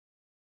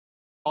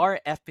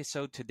Our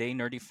episode today,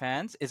 nerdy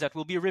fans, is that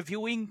we'll be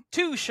reviewing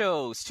two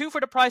shows, two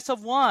for the price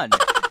of one.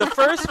 The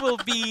first will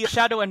be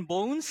Shadow and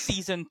Bones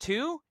Season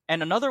 2,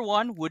 and another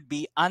one would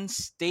be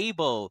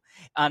Unstable,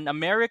 an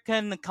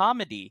American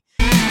comedy.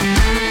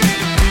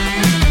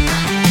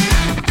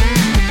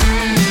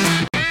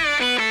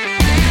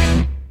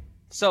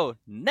 So,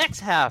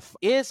 next half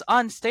is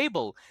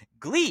Unstable.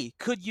 Glee,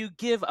 could you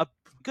give a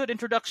good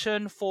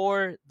introduction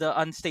for the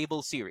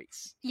Unstable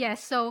series?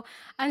 Yes, so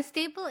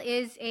Unstable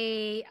is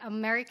a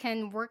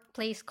American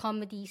workplace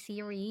comedy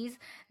series.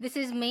 This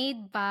is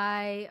made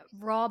by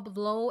Rob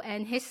Lowe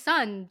and his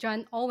son,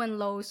 John Owen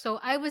Lowe. So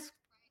I was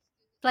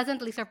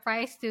pleasantly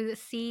surprised to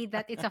see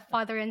that it's a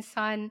father and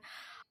son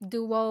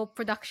duo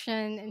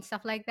production and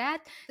stuff like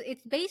that.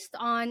 It's based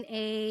on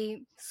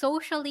a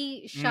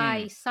socially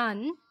shy Mm.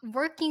 son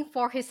working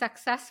for his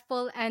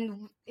successful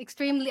and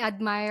extremely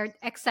admired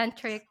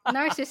eccentric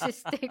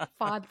narcissistic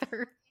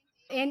father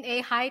in a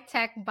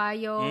high-tech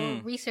bio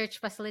Mm. research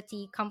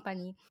facility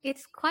company.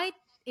 It's quite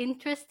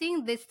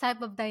interesting, this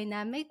type of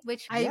dynamic,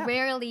 which I Yeah.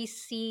 rarely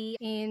see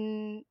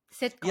in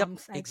Yep,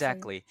 sitcoms, I'd say.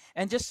 exactly.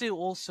 And just to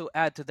also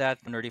add to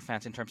that, nerdy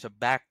fans, in terms of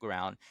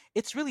background,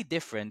 it's really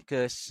different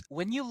because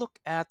when you look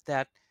at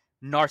that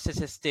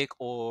narcissistic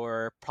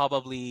or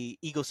probably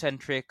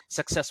egocentric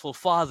successful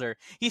father,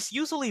 he's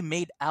usually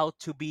made out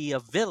to be a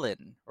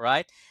villain,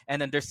 right?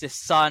 And then there's this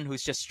son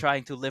who's just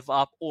trying to live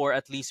up or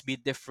at least be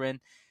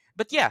different.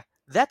 But yeah,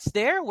 that's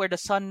there where the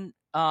son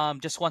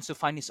just wants to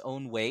find his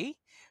own way.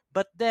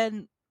 But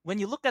then when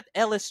you look at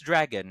Ellis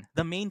Dragon,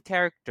 the main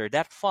character,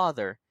 that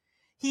father,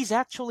 he's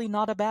actually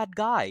not a bad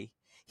guy.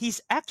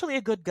 He's actually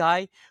a good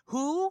guy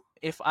who,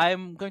 if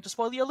I'm going to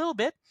spoil you a little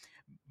bit,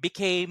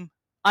 became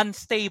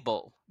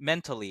unstable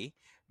mentally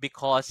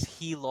because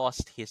he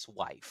lost his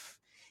wife.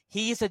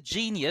 He is a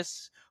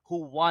genius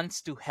who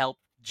wants to help,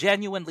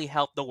 genuinely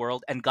help the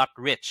world, and got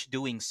rich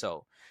doing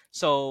so.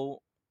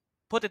 So,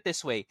 put it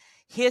this way,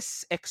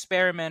 his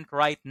experiment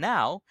right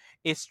now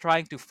is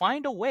trying to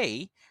find a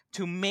way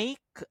to make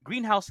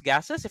greenhouse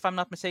gases, if I'm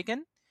not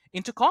mistaken,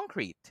 into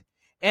concrete.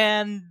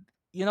 And,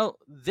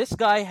 this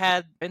guy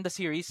had in the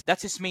series,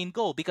 that's his main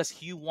goal because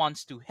he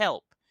wants to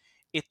help.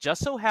 It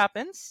just so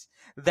happens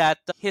that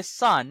his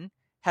son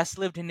has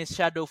lived in his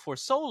shadow for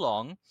so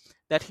long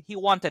that he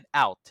wanted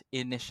out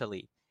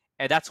initially.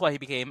 And that's why he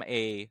became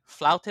a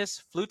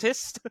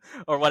flutist,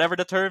 or whatever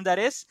the term that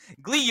is.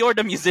 Glee, you're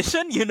the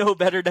musician. You know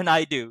better than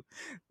I do,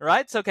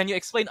 right? So, can you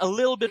explain a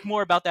little bit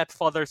more about that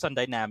father son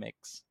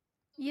dynamics?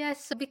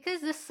 Yes, so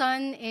because the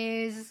son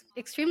is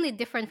extremely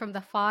different from the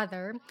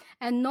father,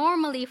 and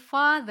normally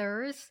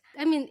fathers,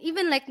 I mean,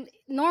 even like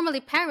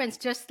normally parents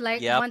just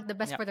like Yep. want the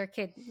best Yep. for their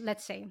kid,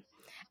 let's say.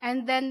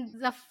 And then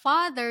the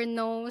father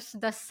knows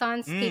the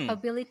son's Mm.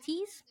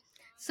 capabilities.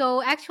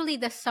 So actually,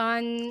 the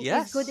son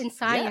is good Yes. in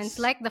science, Yes.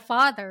 like the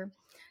father,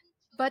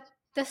 but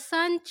the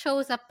son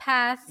chose a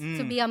path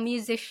to Mm. be a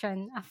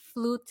musician, a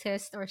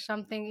flutist, or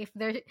something. If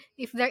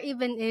there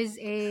even is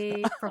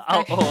a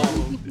Oh, profession.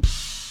 oh.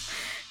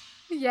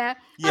 Yeah.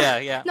 Yeah.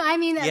 Yeah. No, I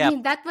mean, I Yep.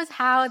 mean that was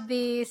how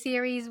the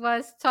series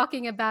was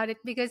talking about it,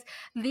 because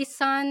the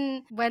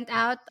son went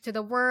out to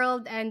the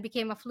world and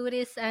became a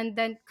flutist, and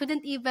then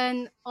couldn't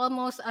even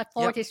almost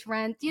afford Yep. his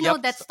rent. You know,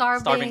 Yep. that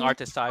Starving starving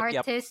artist type.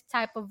 Yep. artist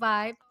type of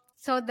vibe.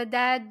 So the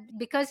dad,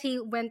 because he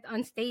went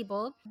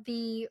unstable,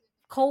 the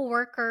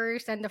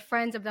co-workers and the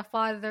friends of the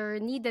father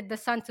needed the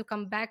son to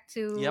come back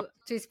Yep.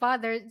 to his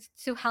father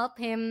to help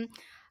him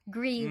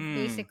grieve, Mm.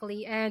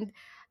 basically. And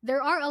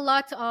there are a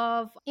lot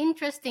of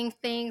interesting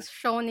things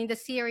shown in the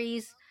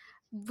series,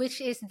 which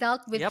is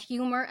dealt with Yep.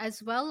 humor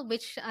as well,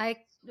 which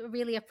I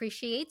really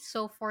appreciate.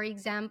 So, for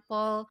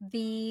example,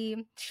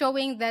 the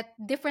showing that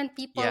different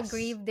people Yes.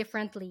 grieve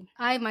differently.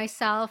 I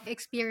myself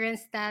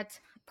experienced that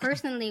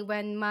personally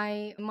when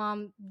my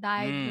mom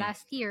died Mm.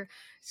 last year.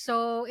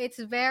 So it's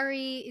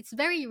very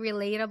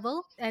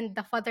relatable, and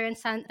the father and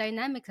son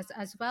dynamics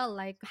as well,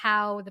 like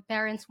how the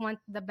parents want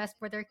the best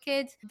for their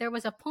kids. There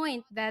was a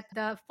point that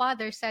the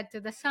father said to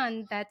the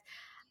son that,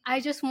 I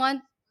just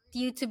want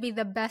you to be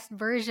the best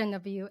version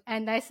of you.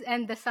 And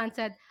the son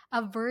said,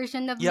 a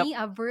version of Yep. me,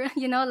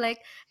 like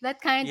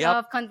that kind Yep.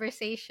 of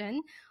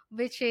conversation,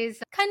 which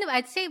is kind of,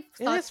 I'd say,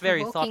 It thought is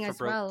very thought provoking as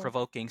well.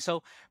 provoking.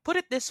 So, put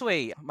it this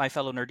way, my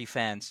fellow nerdy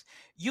fans.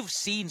 You've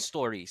seen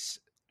stories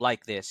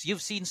like this.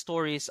 You've seen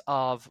stories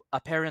of a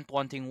parent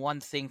wanting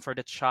one thing for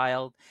the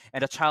child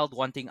and a child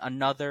wanting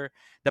another.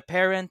 The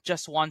parent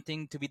just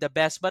wanting to be the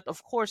best, but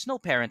of course, no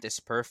parent is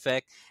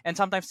perfect. And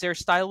sometimes their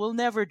style will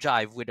never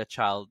jive with a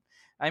child.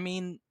 I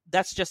mean,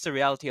 that's just the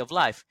reality of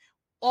life.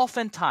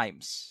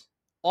 Oftentimes,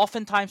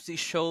 oftentimes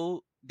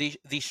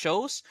these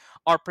shows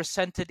are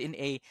presented in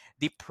a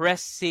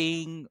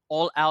depressing,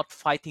 all out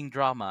fighting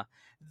drama.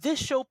 This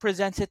show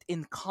presents it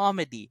in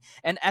comedy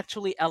and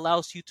actually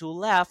allows you to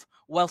laugh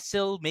while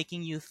still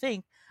making you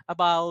think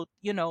about,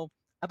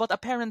 about a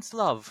parent's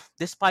love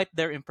despite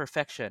their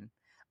imperfection,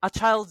 a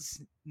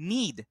child's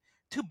need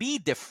to be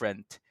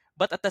different,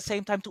 but at the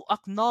same time to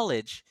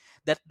acknowledge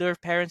that their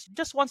parents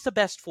just wants the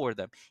best for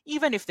them,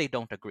 even if they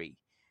don't agree.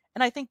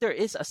 And I think there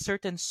is a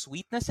certain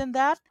sweetness in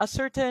that, a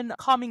certain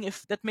calming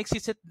if that makes you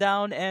sit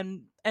down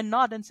and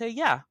nod and say,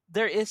 yeah,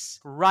 there is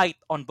right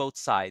on both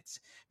sides.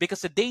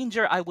 Because the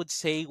danger, I would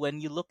say, when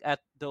you look at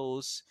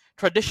those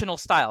traditional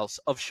styles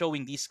of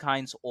showing these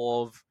kinds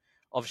of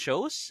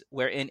shows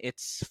wherein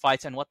it's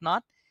fights and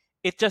whatnot,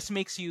 it just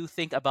makes you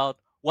think about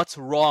what's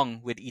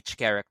wrong with each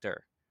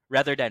character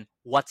rather than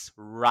what's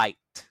right.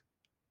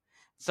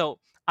 So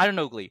I don't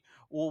know, Glee.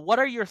 Well, what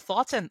are your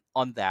thoughts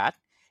on that?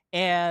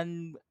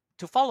 And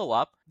to follow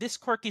up, this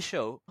quirky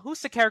show,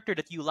 who's the character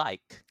that you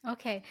like?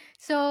 Okay,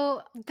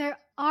 so there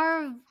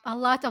are a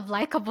lot of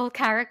likable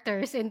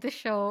characters in the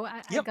show.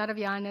 I Yep. gotta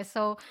be honest.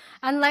 So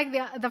unlike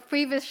the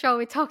previous show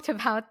we talked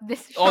about,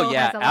 this Oh show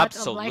yeah, has a lot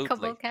of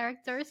likable absolutely.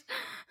 characters.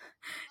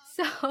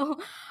 So,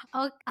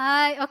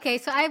 okay,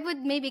 so I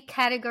would maybe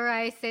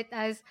categorize it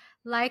as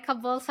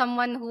likable,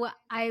 someone who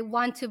I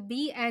want to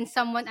be, and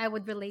someone I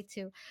would relate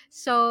to.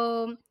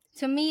 So,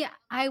 to me,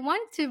 I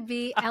want to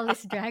be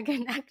Ellis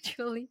Dragon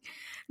actually,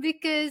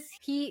 because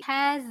he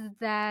has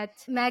that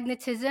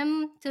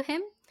magnetism to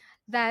him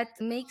that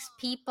makes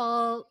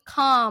people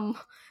calm,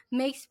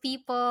 makes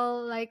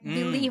people like Mm.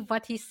 believe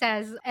what he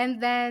says,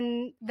 and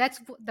then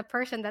that's the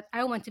person that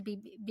I want to be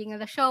being in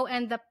the show.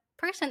 And the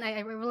person I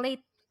relate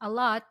a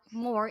lot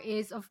more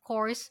is, of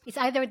course, it's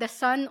either the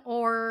sun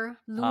or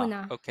Ah,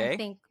 Luna. I okay.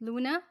 think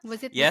Luna,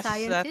 was it the Yes,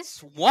 scientist?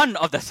 that's one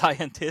of the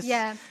scientists.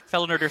 Yeah,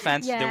 Fellow Nerder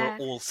fans, they were yeah.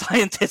 all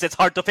scientists. It's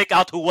hard to pick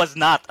out who was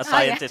not a Oh yeah.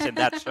 scientist in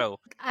that show.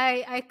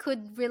 I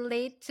could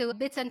relate to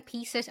bits and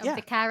pieces of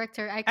the Yeah,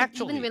 character. I could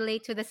even actually.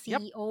 relate to the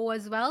Yep, CEO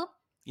as well,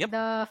 yep.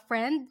 the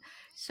friend.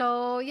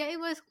 So yeah, it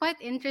was quite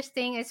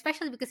interesting,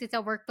 especially because it's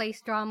a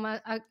workplace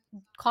drama, a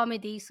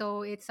comedy.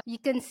 So it's you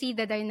can see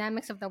the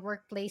dynamics of the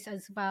workplace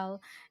as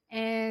well.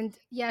 And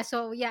yeah,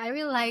 so yeah, I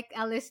really like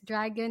Alice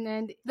Dragon.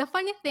 And the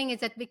funny thing is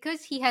that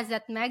because he has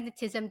that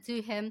magnetism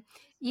to him,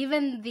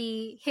 even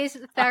the his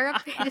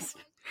therapist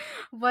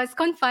was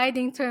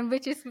confiding to him,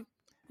 which is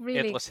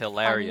It really was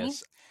funny.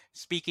 hilarious.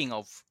 Speaking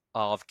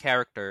of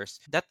characters,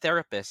 that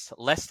therapist,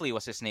 Leslie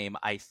was his name,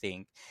 I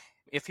think.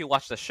 If you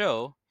watch the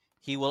show,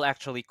 he will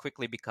actually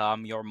quickly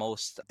become your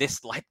most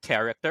disliked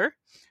character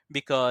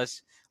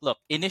because look,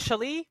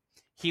 initially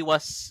he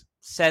was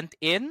sent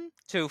in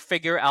to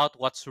figure out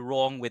what's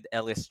wrong with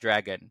Ellis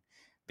Dragon.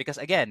 Because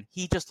again,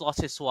 he just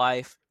lost his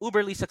wife,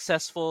 uberly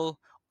successful,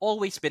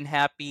 always been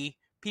happy,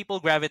 people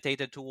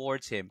gravitated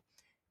towards him.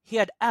 He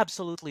had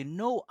absolutely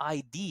no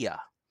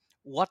idea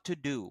what to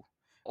do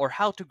or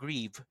how to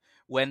grieve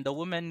when the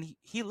woman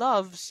he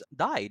loves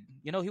died.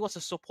 You know, he was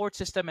a support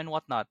system and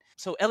whatnot.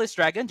 So Ellis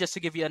Dragon, just to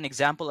give you an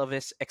example of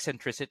his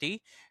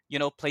eccentricity,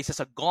 places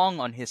a gong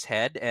on his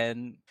head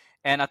and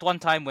at one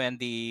time when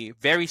the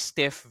very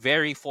stiff,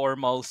 very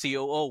formal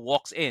COO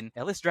walks in,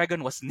 Ellis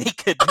Dragon was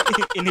naked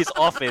in his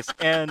office.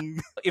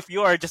 And if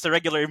you are just a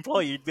regular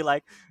employee, you'd be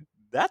like,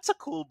 that's a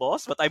cool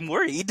boss, but I'm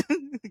worried,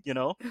 you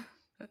know?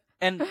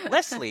 And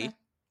Leslie,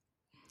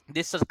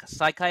 this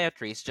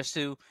psychiatrist, just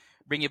to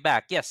bring you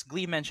back, yes,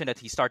 Glee mentioned that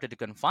he started to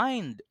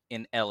confine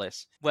in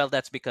Ellis. Well,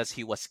 that's because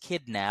he was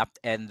kidnapped,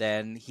 and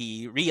then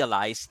he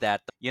realized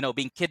that,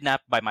 being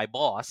kidnapped by my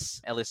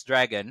boss, Ellis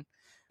Dragon,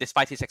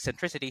 despite his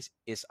eccentricities,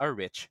 is a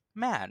rich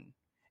man.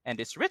 And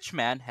this rich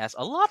man has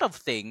a lot of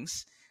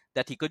things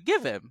that he could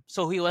give him.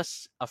 So he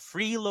was a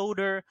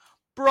freeloader,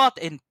 brought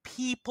in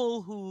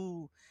people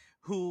who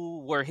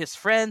were his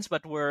friends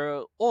but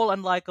were all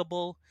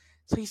unlikable.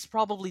 So he's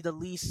probably the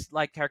least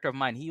liked character of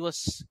mine. He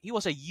was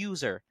a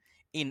user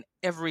in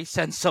every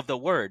sense of the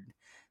word.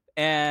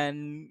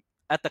 And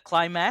at the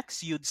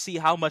climax, you'd see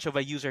how much of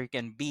a user he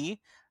can be,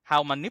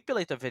 how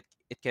manipulative it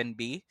can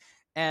be.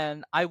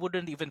 And I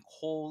wouldn't even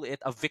call it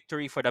a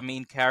victory for the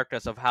main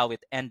characters of how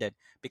it ended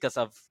because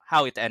of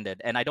how it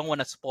ended. And I don't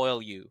want to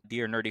spoil you,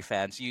 dear nerdy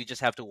fans. You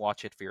just have to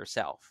watch it for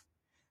yourself,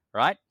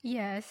 right?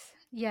 Yes,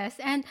 yes.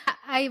 And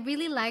I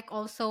really like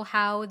also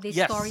how the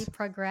story Yes.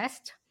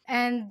 progressed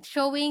and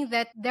showing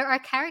that there are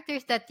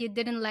characters that you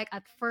didn't like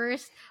at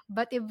first,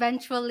 but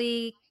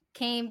eventually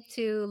came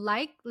to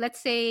like, let's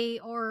say,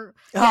 or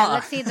yeah, Ah,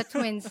 let's say the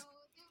twins.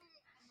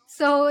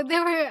 So they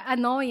were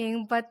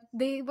annoying, but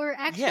they were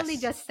actually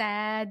yes. just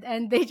sad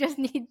and they just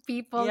need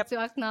people Yep. to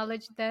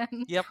acknowledge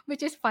them, Yep.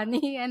 which is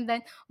funny. And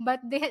then, but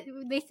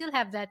they still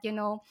have that,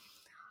 Yep.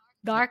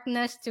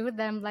 darkness to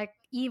them, like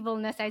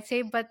evilness, I'd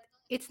say, but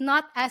it's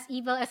not as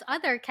evil as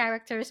other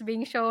characters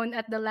being shown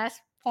at the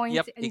last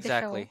Yep. point in the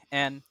show. Exactly.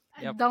 And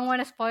I yep. don't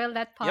want to spoil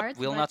that Yep, part,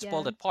 we'll but not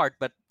spoil yeah. that part,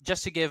 but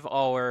just to give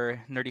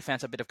our nerdy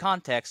fans a bit of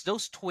context,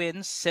 those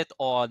twins sit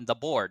on the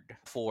board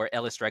for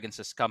Ellis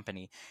Dragons'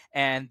 company,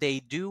 and they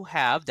do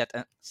have that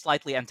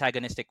slightly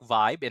antagonistic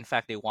vibe. In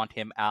fact, they want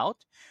him out.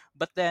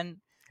 But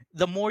then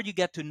the more you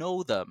get to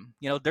know them,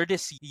 they're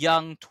these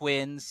young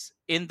twins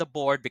in the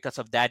board because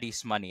of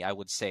daddy's money, I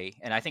would say.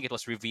 And I think it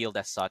was revealed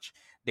as such.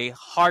 They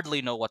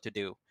hardly know what to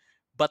do.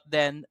 But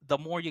then the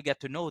more you get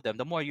to know them,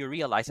 the more you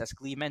realize, as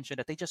Glee mentioned,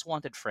 that they just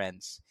wanted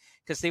friends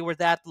because they were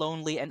that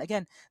lonely. And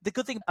again, the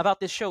good thing about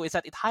this show is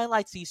that it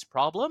highlights these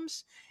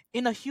problems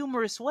in a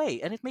humorous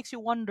way, and it makes you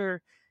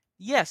wonder,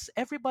 yes,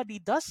 everybody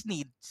does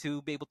need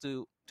to be able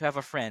to have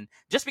a friend.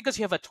 Just because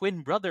you have a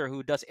twin brother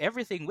who does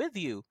everything with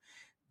you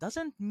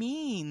doesn't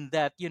mean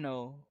that,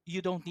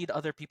 you don't need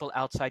other people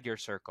outside your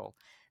circle.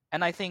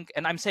 And I think,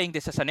 and I'm saying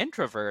this as an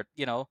introvert,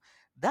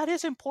 that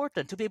is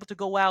important to be able to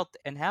go out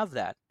and have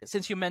that.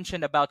 Since you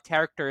mentioned about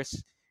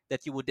characters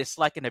that you would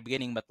dislike in the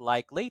beginning but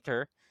like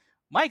later,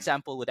 my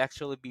example would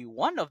actually be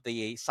one of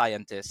the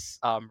scientists,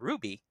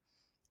 Ruby,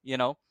 you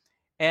know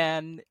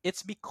and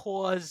it's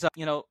because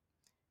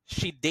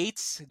she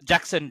dates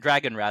Jackson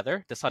Dragon,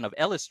 rather, the son of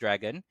Ellis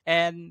Dragon.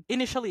 And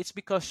initially, it's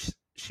because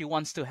she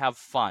wants to have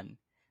fun.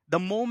 The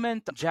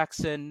moment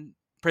Jackson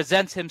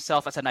presents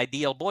himself as an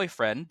ideal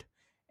boyfriend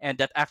and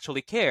that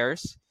actually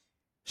cares,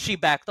 she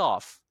backed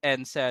off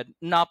and said,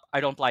 "Nope,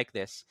 I don't like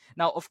this."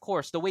 Now, of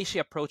course, the way she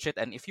approached it,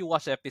 and if you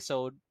watch the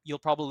episode, you'll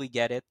probably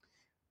get it.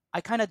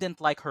 I kind of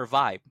didn't like her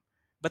vibe.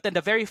 But then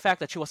the very fact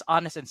that she was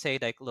honest and say,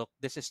 like, look,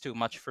 this is too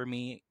much for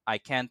me. I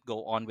can't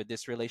go on with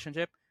this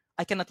relationship.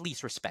 I can at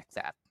least respect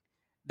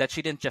that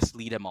she didn't just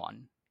lead him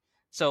on.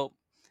 So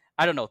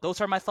I don't know.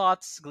 Those are my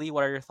thoughts. Glee,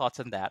 what are your thoughts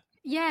on that?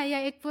 Yeah, yeah,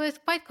 it was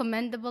quite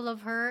commendable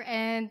of her.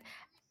 And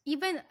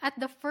even at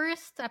the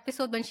first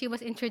episode when she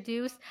was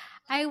introduced,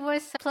 I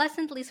was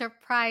pleasantly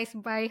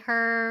surprised by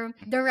her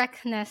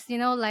directness.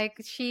 Like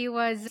she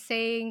was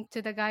saying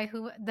to the guy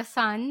the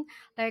son,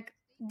 like,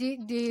 do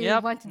you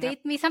Yep. want to Yep.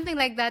 date me? Something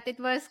like that. It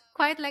was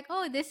quite like,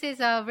 oh, this is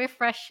a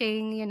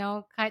refreshing,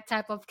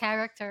 type of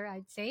character,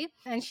 I'd say.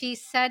 And she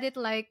said it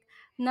like,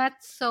 not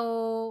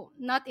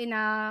in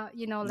a,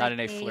 Not like in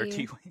a a,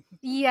 flirty way.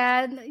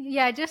 yeah,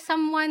 yeah, just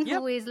someone Yep.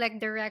 who is like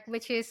direct,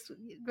 which is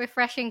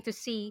refreshing to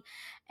see.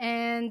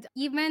 And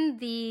even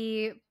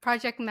the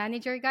project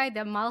manager guy,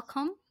 the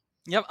Malcolm,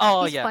 Yep.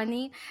 Oh, he's yeah.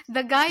 funny.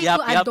 The guy who Yep.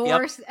 Yep. Yep.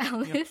 adores Yep.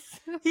 Alice.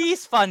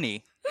 He's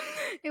funny.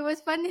 It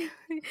was funny.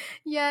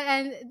 Yeah,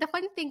 and the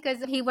funny thing,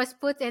 because he was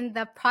put in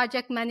the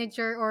project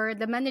manager or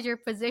the manager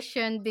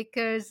position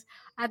because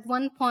at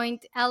one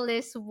point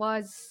Alice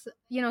was,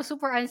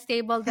 super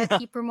unstable, that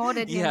he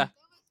promoted Yeah. him.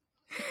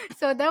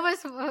 So that was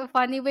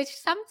funny, which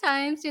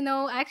sometimes,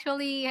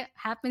 actually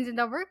happens in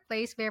the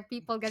workplace where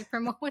people get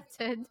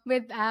promoted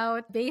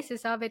without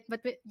basis of it.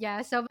 But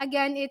yeah, so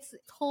again, it's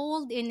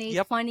told in a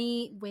Yep.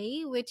 funny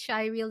way, which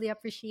I really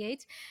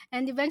appreciate.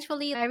 And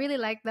eventually, I really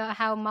like the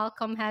how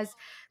Malcolm has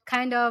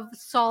kind of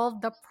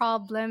solved the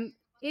problem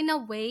in a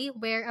way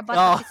where about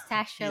the Oh, yep.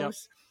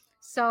 pistachios.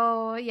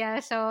 So yeah,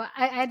 so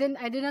I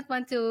do not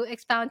want to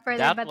expound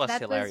further, That but was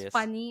that was hilarious.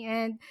 funny.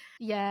 And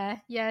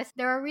yeah, yes,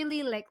 there are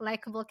really like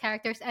likable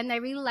characters, and I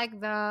really like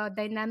the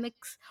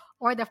dynamics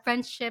or the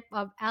friendship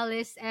of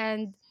Alice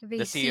and the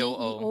The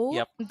COO. CEO,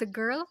 Yep. the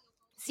girl.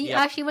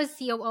 Yep. She was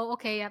COO.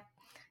 Okay, yep.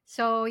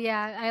 So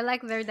yeah, I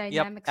like their Yep.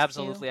 dynamics too.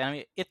 Absolutely. I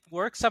mean, it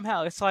works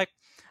somehow. It's like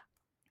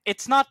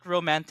it's not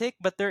romantic,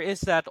 but there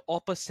is that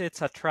opposites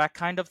attract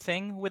kind of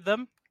thing with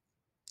them.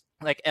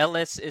 Like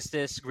Ellis is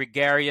this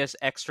gregarious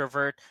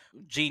extrovert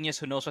genius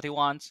who knows what he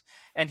wants,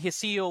 and his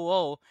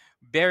COO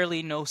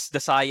barely knows the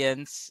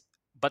science,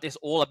 but is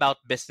all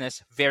about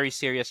business, very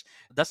serious.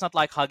 Does not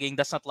like hugging,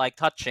 does not like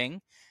touching.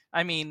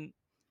 I mean,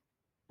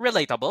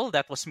 relatable.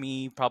 That was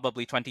me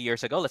probably 20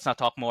 years ago. Let's not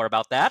talk more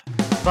about that.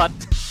 But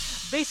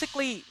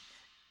basically,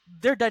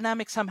 their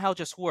dynamic somehow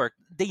just worked.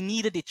 They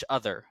needed each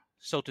other,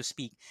 so to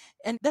speak.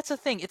 And that's the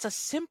thing. It's a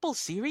simple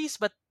series,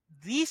 but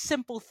these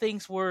simple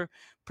things were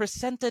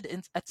presented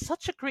at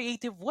such a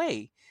creative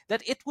way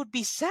that it would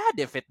be sad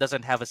if it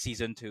doesn't have a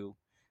season two.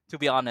 To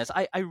be honest,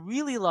 I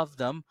really love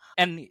them.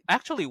 And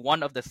actually,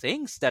 one of the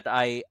things that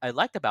I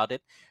liked about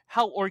it,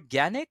 how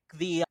organic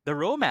the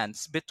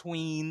romance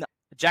between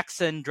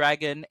Jackson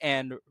Dragon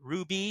and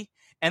Ruby,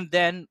 and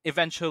then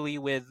eventually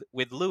with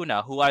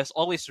Luna, who I was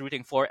always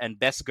rooting for and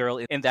best girl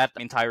in that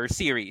entire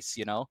series,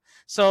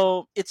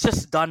 So it's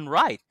just done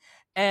right.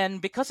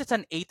 And because it's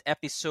an 8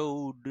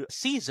 episode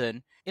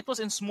season, it was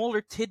in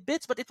smaller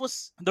tidbits, but it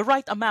was the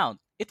right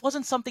amount. It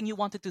wasn't something you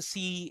wanted to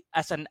see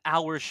as an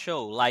hour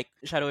show like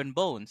Shadow and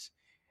Bones.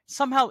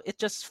 Somehow it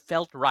just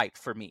felt right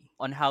for me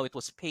on how it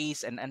was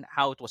paced and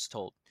how it was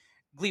told.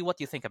 Glee, what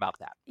do you think about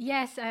that?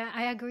 Yes,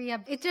 I agree.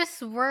 It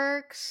just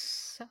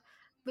works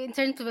in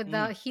terms of Mm,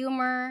 the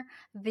humor,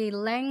 the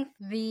length,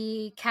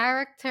 the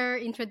character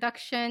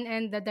introduction,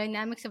 and the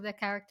dynamics of the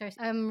characters.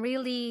 I'm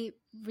really,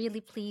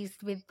 really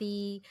pleased with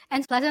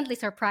and pleasantly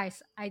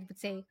surprised, I would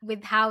say,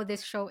 with how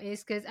this show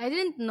is, because I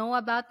didn't know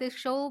about this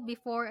show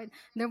before. And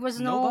there was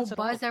no no buzz at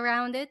buzz all.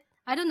 around it.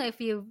 I don't know if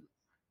you've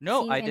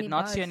No, seen I did any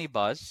not see any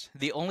buzz, buzz.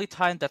 The only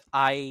time that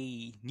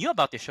I knew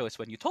about the show is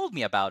when you told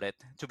me about it,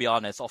 to be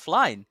honest,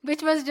 offline.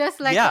 which was just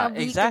like Yeah, a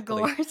week ago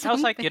exactly. or I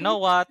was like, you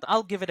know something. what?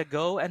 I'll give it a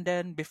go. And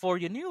then before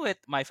you knew it,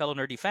 my fellow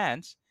nerdy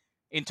fans,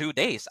 in 2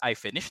 days, I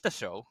finished the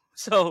show.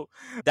 So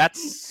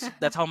that's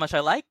how much I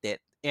liked it.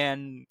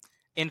 And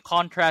in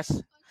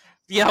contrast,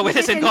 yeah, with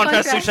this in In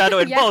contrast to contrast, Shadow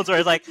and yeah. Bones, where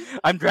it's like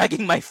I'm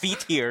dragging my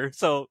feet here.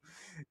 So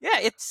yeah,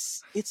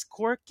 it's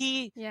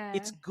quirky, Yeah.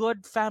 it's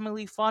good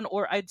family fun,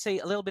 or I'd say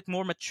a little bit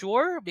more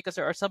mature because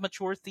there are some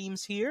mature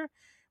themes here.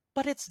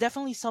 but it's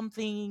definitely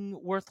something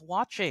worth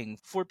watching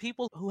for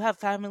people who have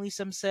families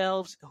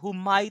themselves, who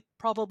might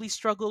probably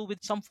struggle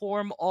with some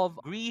form of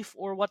grief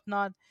or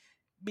whatnot,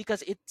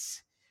 because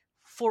it's,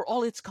 for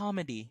all its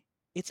comedy,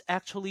 it's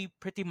actually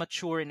pretty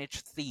mature in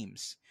its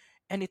themes,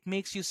 and it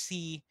makes you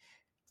see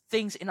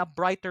things in a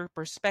brighter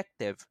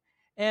perspective.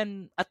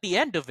 And at the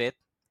end of it,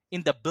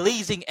 in the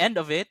blazing end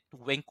of it,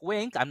 wink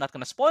wink, I'm not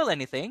going to spoil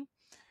anything,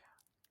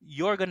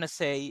 you're going to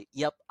say,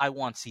 "Yep, I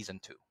want season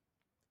 2."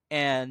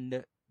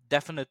 And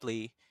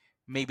definitely,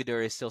 maybe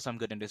there is still some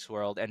good in this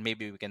world, and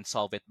maybe we can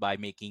solve it by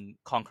making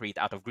concrete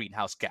out of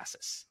greenhouse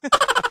gases.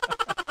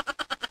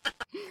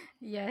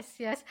 Yes,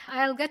 yes.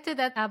 I'll get to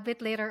that a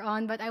bit later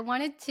on, but I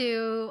wanted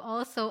to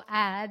also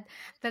add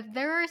that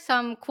there are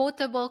some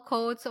quotable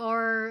quotes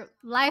or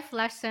life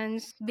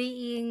lessons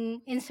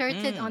being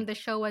inserted on Mm, the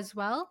show as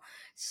well.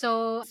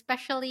 So,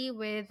 especially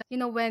with,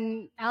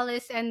 when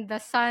Alice and the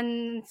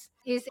sons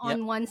is yep,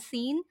 on one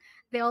scene,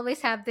 they always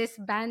have this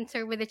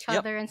banter with each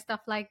yep, other and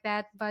stuff like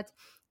that, but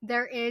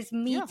there is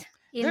yeah, meat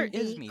there in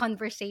is the meat.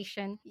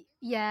 conversation.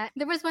 Yeah,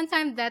 there was one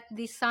time that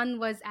the son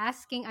was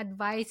asking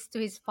advice to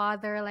his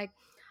father, like,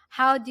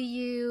 how do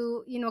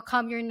you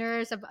calm your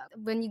nerves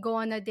when you go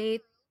on a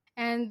date,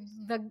 and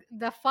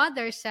the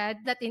father said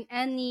that in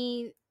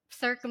any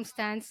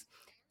circumstance,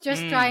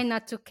 just Mm, try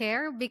not to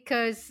care,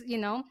 because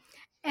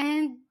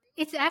and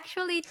it's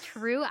actually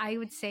true, I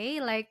would say,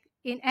 like,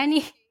 in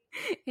any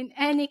in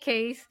any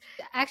case.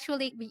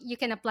 Actually, you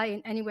can apply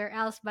it anywhere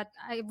else, but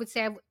I would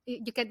say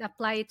you can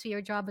apply it to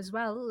your job as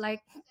well.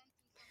 Like,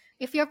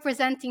 if you're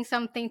presenting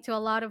something to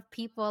a lot of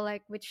people,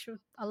 like, which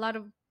a lot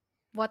of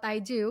what I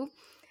do,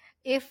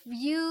 if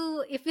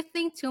you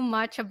think too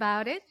much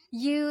about it,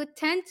 you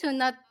tend to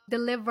not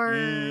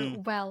deliver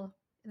mm, well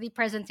the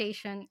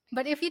presentation.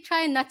 But if you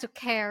try not to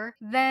care,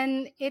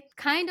 then it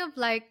kind of,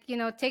 like,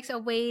 takes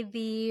away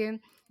the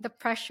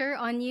pressure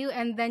on you,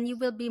 and then you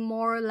will be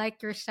more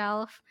like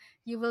yourself.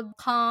 You will be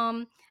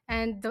calm,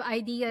 and the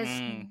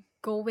ideas mm.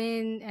 go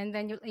in, and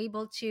then you're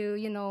able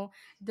to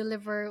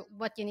deliver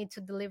what you need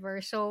to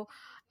deliver. So,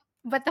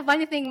 but the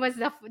funny thing was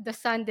the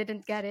son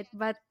didn't get it.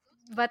 But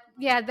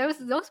yeah, those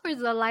were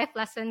the life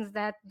lessons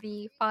that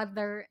the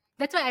father.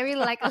 That's why I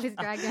really like Alice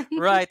Dragon.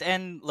 Right,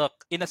 and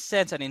look, in a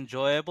sense, an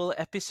enjoyable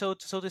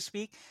episode, so to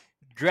speak,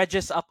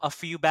 dredges up a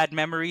few bad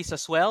memories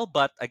as well,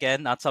 but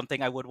again, not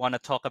something I would want to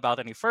talk about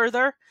any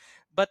further.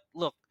 But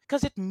look,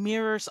 because it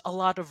mirrors a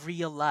lot of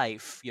real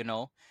life,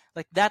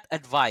 like that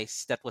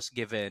advice that was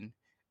given,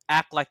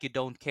 act like you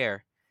don't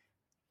care.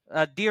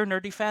 Dear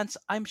nerdy fans,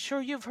 I'm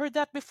sure you've heard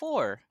that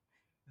before.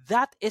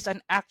 That is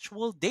an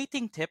actual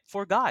dating tip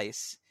for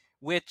guys,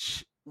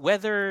 which,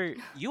 whether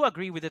you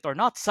agree with it or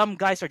not, some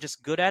guys are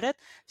just good at it,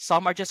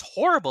 some are just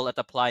horrible at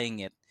applying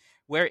it.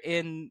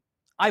 Wherein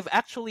I've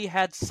actually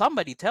had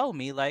somebody tell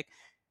me, like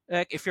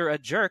if you're a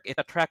jerk, it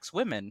attracts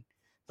women.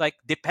 Like,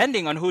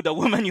 depending on who the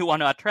woman you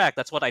want to attract,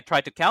 that's what I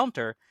try to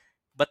counter.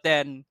 But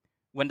then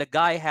when the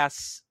guy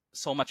has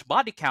so much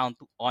body count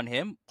on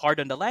him,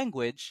 pardon the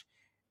language,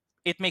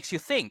 it makes you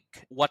think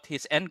what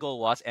his end goal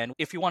was, and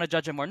if you want to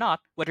judge him or not,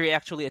 whether he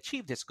actually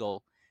achieved his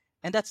goal.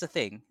 And that's the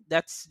thing.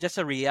 That's just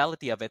a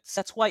reality of it.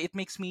 That's why it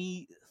makes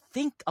me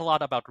think a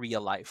lot about real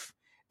life.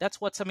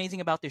 That's what's amazing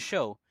about this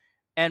show.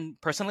 And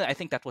personally, I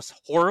think that was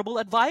horrible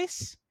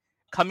advice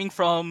coming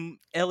from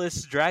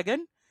Ellis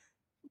Dragon,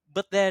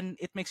 but then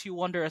it makes you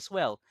wonder as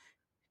well.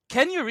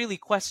 Can you really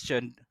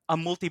question a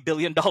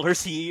multi-billion-dollar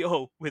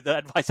CEO with the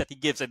advice that he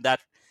gives in that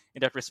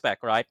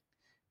respect, right?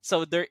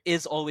 So there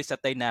is always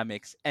that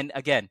dynamics, and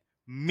again,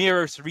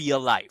 mirrors real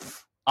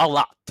life a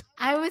lot.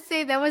 I would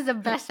say that was the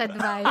best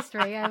advice,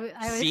 right?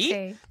 I would See,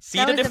 say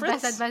see that the was the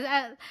best difference?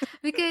 advice,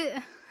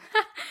 because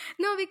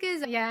no,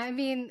 because yeah, I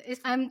mean,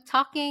 I'm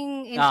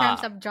talking in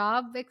terms Ah, of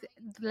job,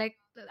 like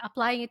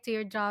applying it to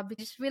your job,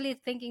 because just really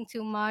thinking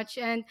too much.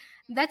 And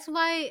that's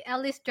why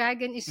Ellis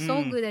Dragon is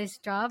so mm, good at his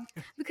job,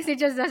 because he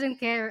just doesn't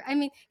care. I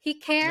mean,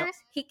 yep,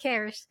 he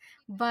cares,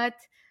 but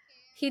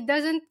he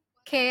doesn't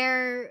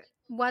care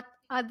what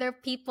other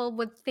people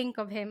would think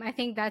of him. I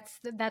think that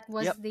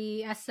was yep,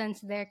 the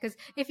essence there, because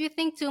if you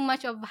think too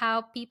much of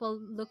how people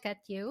look at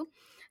you,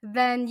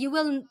 then you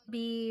will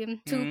be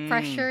too mm,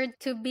 pressured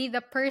to be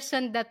the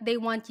person that they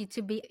want you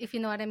to be, if you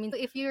know what I mean. So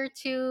if you're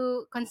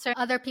too concerned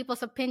other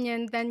people's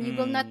opinion, then you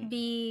will not mm,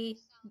 be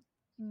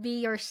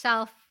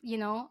yourself,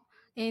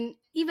 in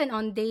even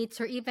on dates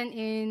or even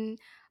in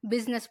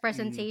business mm.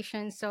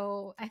 presentations.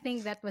 So I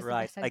think that was the Right.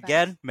 best advice.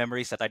 Again,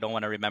 memories that I don't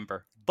want to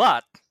remember.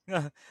 But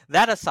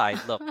that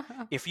aside, look,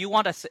 if you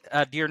want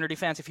dear nerdy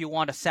fans, if you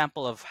want a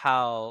sample of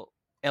how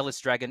Ellis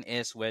Dragon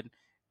is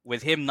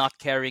with him not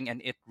caring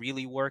and it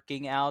really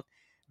working out,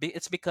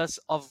 it's because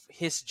of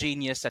his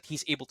genius that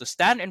he's able to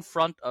stand in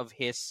front of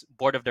his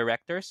board of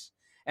directors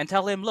and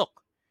tell him,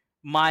 look,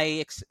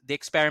 the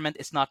experiment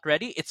is not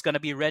ready. It's gonna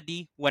be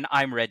ready when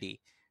I'm ready.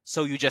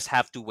 So you just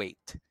have to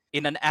wait.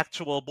 In an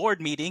actual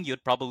board meeting,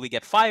 you'd probably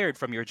get fired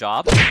from your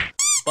job,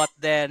 but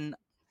then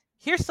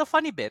here's the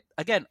funny bit.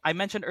 Again, I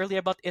mentioned earlier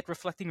about it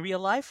reflecting real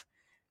life.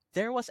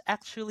 There was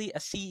actually a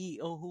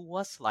CEO who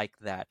was like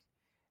that.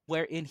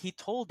 wherein he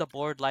told the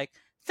board like,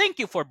 "Thank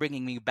you for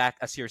bringing me back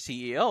as your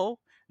CEO.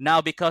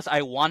 Now because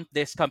I want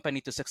this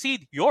company to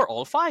succeed, you're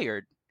all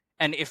fired.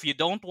 And if you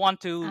don't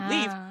want to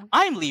leave, Ah.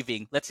 I'm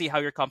leaving. Let's see how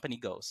your company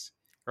goes."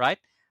 Right?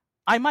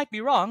 I might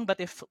be wrong, but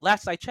if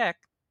last I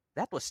checked,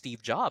 that was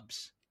Steve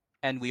Jobs.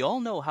 And we all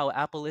know how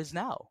Apple is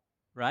now,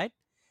 right?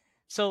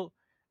 So,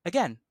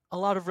 again, a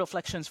lot of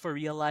reflections for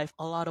real life,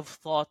 a lot of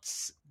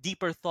thoughts,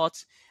 deeper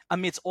thoughts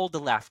amidst all the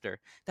laughter.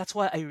 That's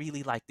why I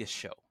really like this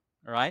show,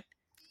 all right?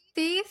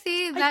 See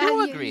I that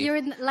do agree. you're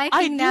I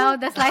liking now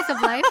do. the slice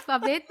of life a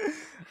bit.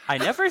 I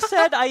never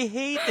said I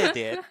hated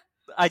it.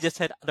 I just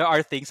said there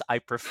are things I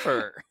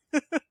prefer.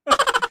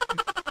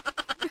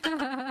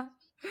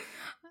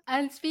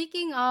 And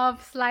speaking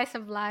of slice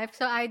of life,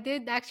 so I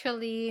did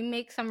actually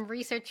make some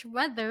research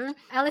whether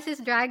Alice's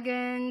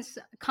Dragons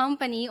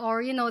company,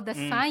 or the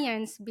Mm.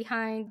 science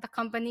behind the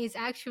company, is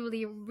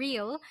actually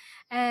real,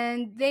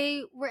 and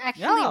they were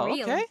actually Yeah,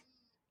 okay. real.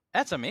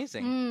 That's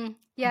amazing.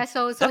 Yeah,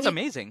 That's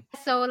amazing.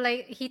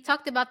 like he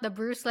talked about the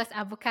bruiseless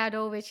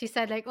avocado, which he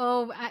said like,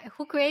 oh,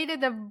 who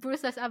created the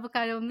bruiseless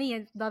avocado? Me,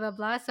 and blah blah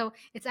blah. So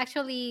it's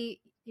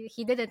actually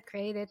he didn't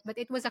create it, but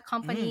it was a Mm.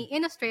 company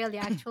in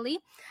Australia actually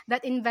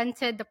that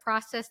invented the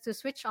process to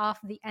switch off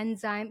the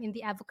enzyme in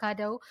the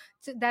avocado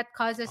that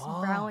causes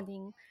Oh,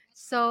 browning.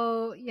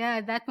 So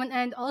yeah, that one,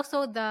 and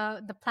also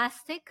the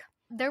plastic.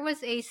 There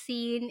was a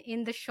scene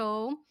in the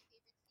show,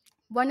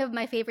 one of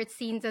my favorite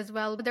scenes as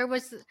well. There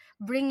was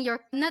bring your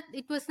not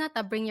it was not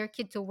a bring your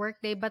kid to work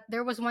day, but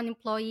there was one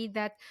employee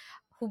that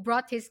who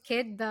brought his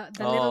kid, the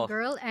little oh,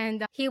 girl,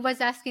 and he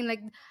was asking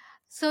like,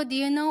 so do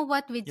you know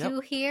what we yep. do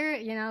here,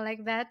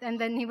 like that. And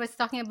then he was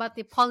talking about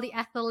the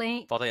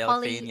polyethylene.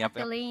 Polyethylene, yep,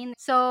 yep.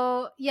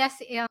 So yes,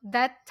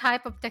 that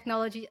type of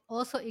technology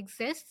also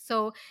exists.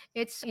 So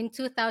it's in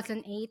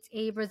 2008,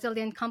 a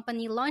Brazilian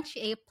company launched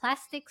a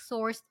plastic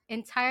sourced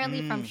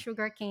entirely from Mm.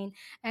 sugarcane,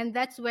 and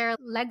that's where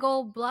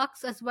Lego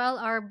blocks as well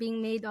are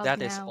being made of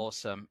That is now.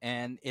 awesome.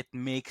 And it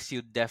makes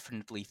you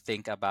definitely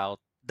think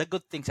about the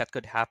good things that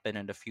could happen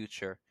in the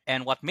future.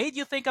 And what made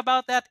you think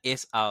about that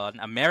is an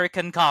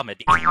American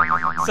comedy.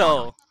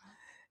 So,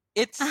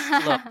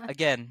 look,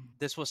 again,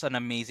 this was an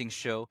amazing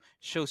show.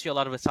 Shows you a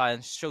lot of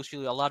science, shows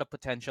you a lot of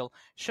potential,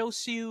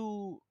 shows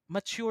you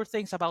mature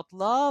things about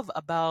love,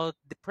 about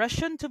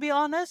depression, to be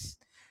honest.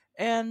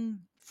 And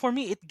for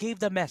me, it gave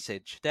the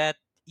message that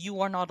you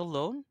are not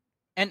alone.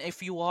 And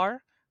if you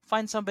are,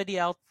 find somebody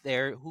out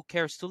there who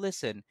cares to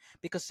listen,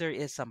 because there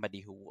is somebody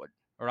who would,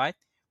 all right?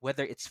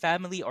 Whether it's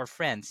family or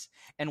friends.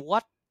 And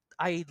what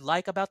I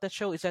like about that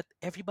show is that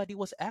everybody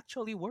was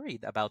actually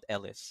worried about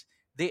Ellis.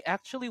 They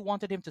actually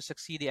wanted him to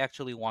succeed. They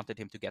actually wanted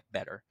him to get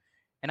better.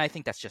 And I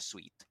think that's just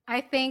sweet. I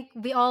think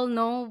we all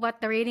know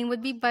what the rating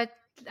would be, but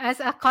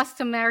as a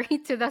customary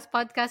to this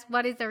podcast,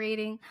 what is the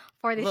rating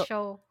for this Look,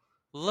 show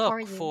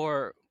for look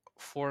you?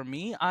 for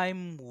me,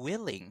 I'm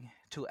willing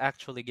to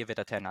actually give it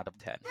a 10 out of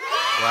 10.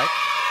 Right?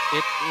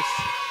 It is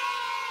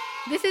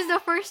This is the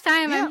first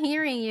time I'm yeah,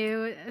 hearing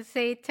you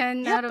say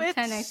 10 yep, out of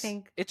 10, I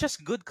think. it's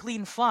just good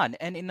clean fun.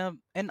 And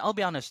I'll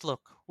be honest,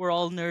 look, we're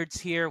all nerds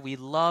here. We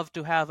love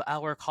to have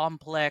our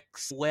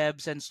complex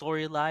webs and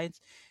storylines.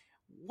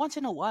 Once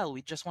in a while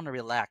we just want to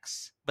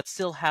relax but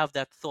still have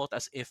that thought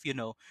as if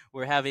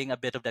we're having a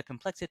bit of that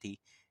complexity,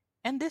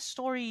 and this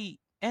story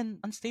and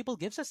Unstable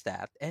gives us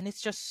that. And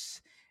it's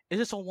just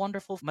a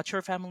wonderful,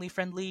 mature, family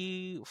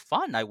friendly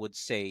fun, I would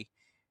say.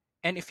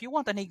 And if you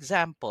want an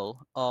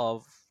example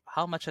of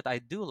how much that I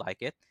do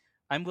like it,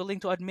 I'm willing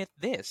to admit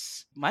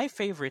this. My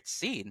favorite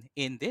scene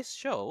in this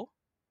show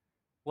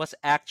was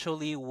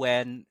actually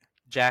when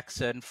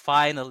Jackson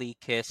finally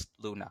kissed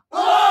Luna.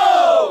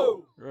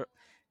 R-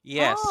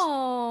 yes,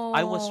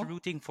 I was Oh.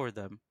 rooting for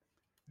them.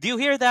 Do you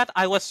hear that?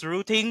 I was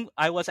rooting.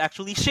 I was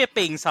actually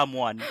shipping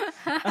someone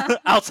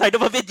outside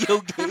of a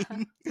video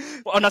game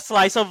on a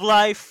slice of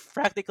life,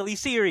 practically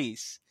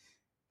series.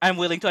 I'm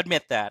willing to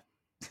admit that.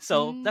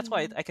 So that's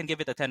why Mm. I can give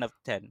it a 10 of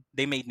 10.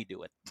 They made me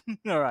do it.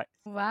 All right.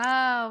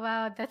 Wow,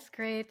 wow, that's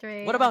great, What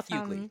Ray. about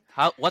you, Glee?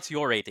 Awesome. What's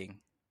your rating?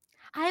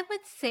 I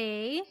would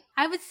say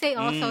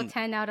also Mm,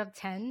 10 out of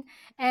 10,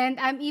 and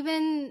I'm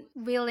even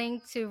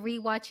willing to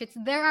rewatch it.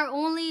 There are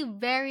only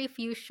very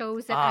few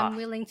shows that I'm ah,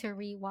 willing to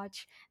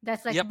rewatch.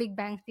 That's like yep, Big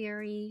Bang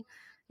Theory,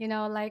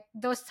 like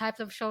those types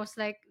of shows,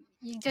 like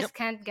you yep, just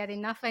can't get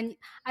enough. And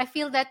I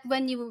feel that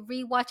when you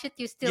rewatch it,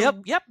 you yep,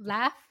 still yep.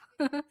 laugh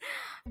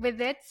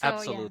with it. So yeah.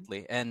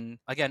 Absolutely. And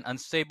again,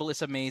 Unstable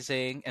is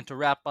amazing. And to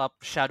wrap up,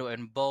 Shadow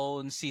and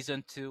Bone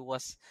season 2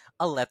 was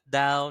a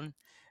letdown.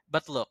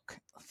 But look,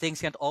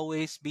 things can't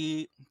always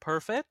be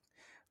perfect.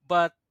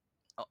 But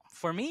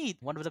for me,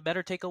 one of the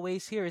better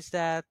takeaways here is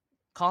that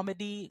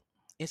comedy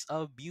is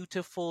a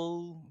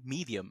beautiful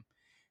medium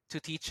to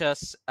teach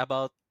us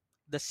about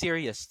the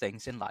serious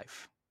things in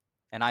life.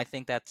 And I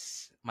think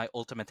that's my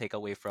ultimate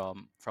takeaway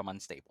from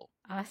Unstable.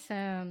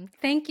 Awesome.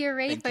 Thank you,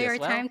 Ray, Thank for you your as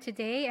well. time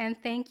today. And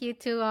thank you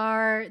to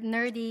our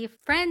nerdy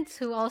friends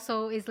who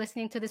also is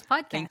listening to this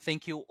podcast.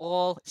 Thank you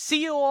all.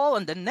 See you all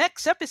on the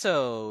next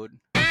episode.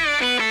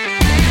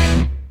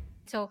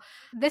 So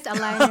this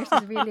aligners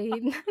is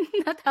really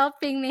not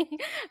helping me.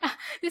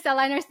 This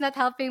aligner is not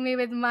helping me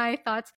with my thoughts.